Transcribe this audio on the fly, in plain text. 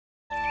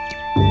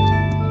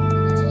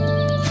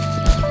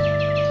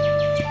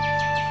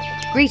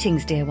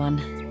Greetings, dear one.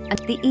 And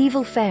the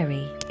evil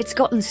fairy, it's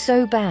gotten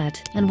so bad,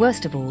 and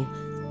worst of all,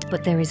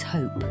 but there is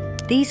hope.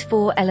 These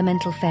 4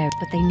 elemental fairies,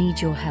 but they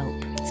need your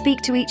help.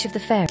 Speak to each of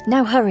the fairies.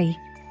 Now hurry.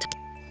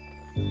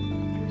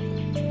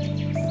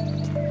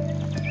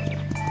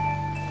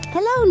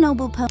 Hello,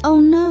 noble Oh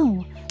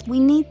no, we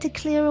need to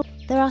clear.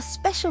 There are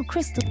special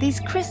crystals. These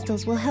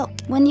crystals will help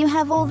when you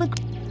have all the.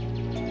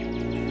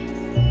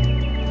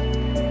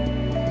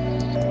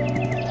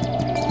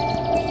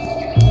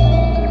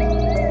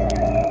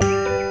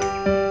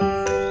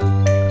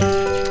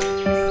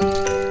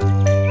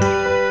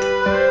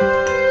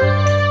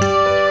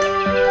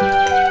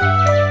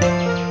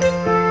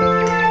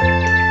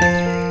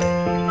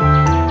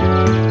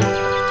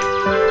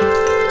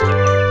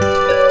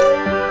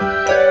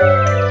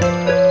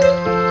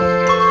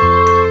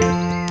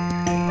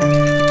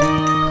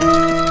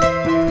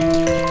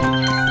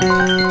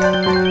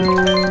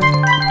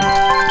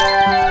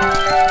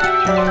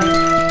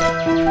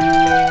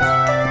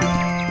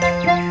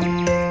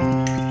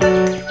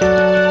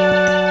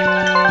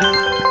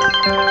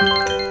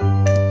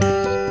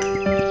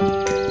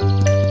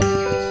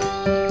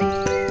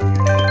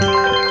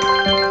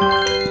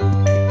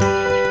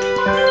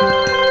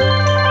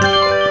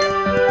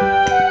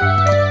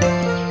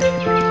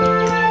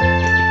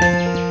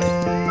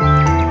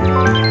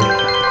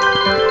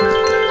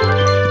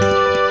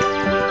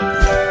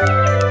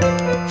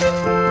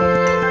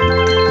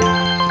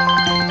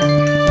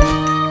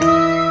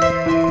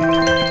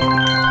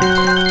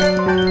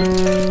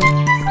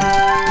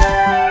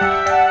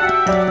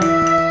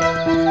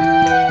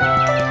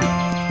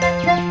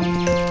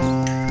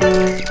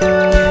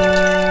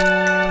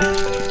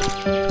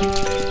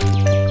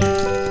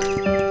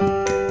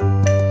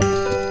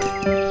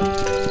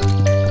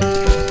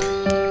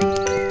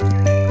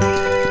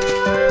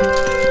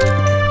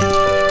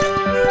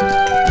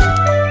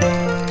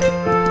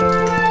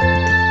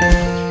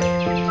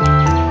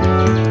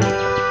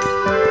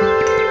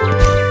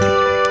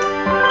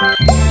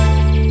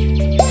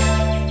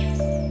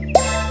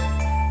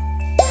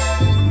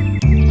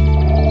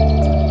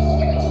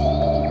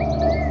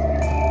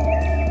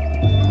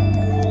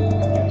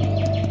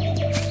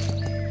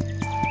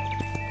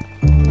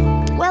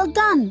 Well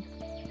done!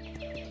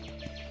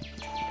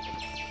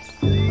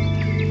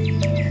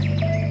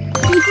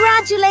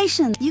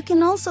 Congratulations! You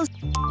can also...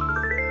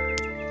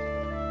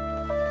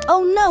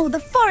 Oh no, the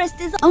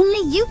forest is...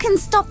 Only you can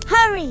stop!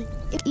 Hurry!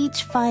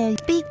 Each fire,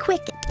 be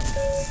quick!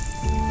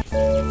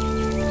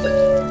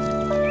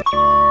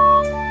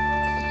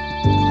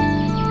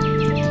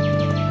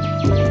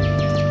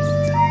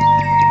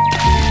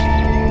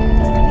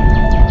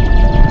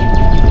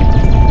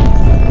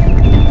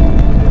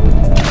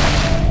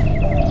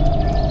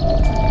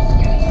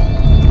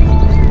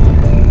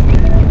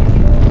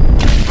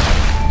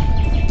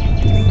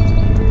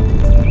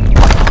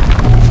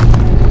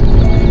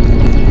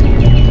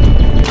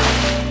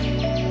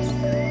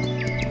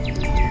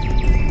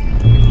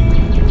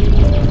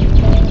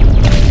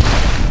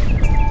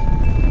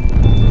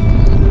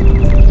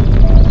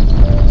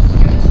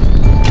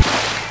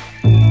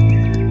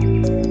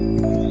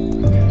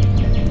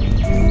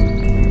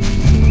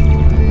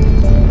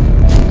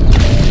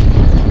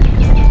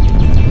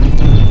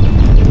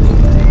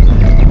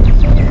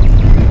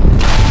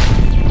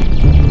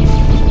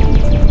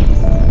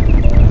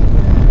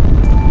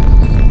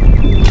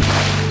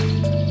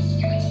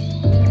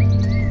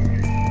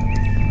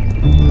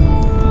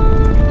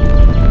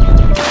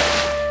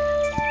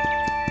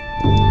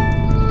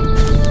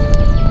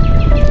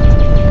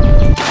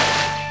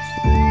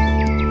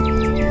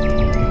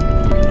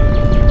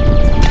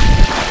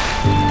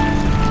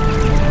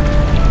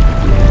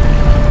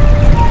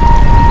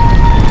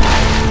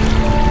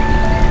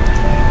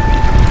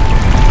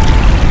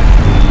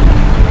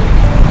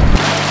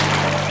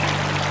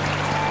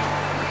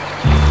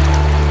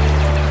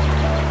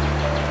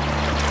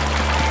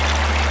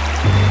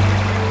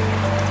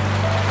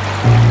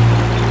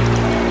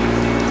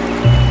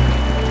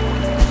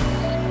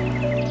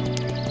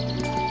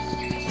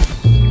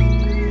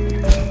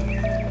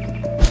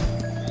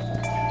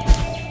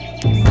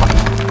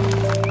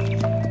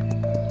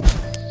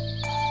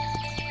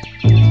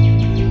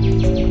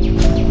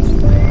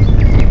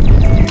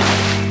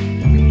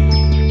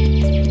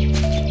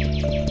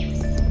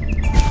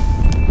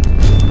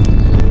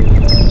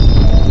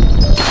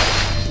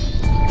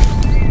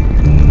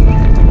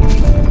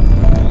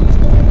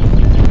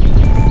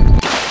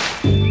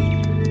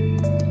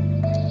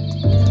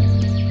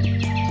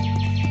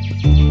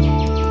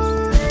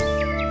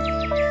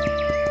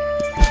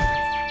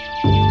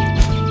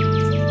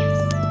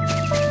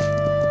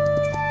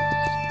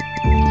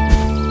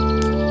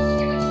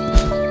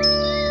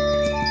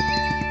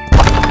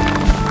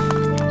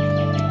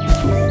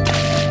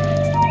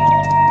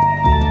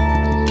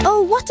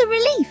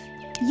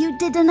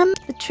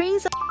 The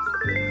trees are...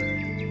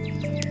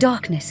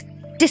 Darkness,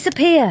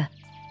 disappear!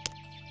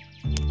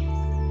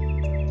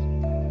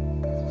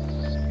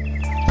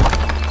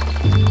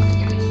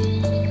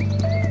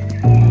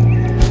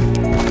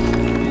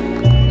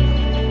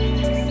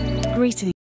 Greetings.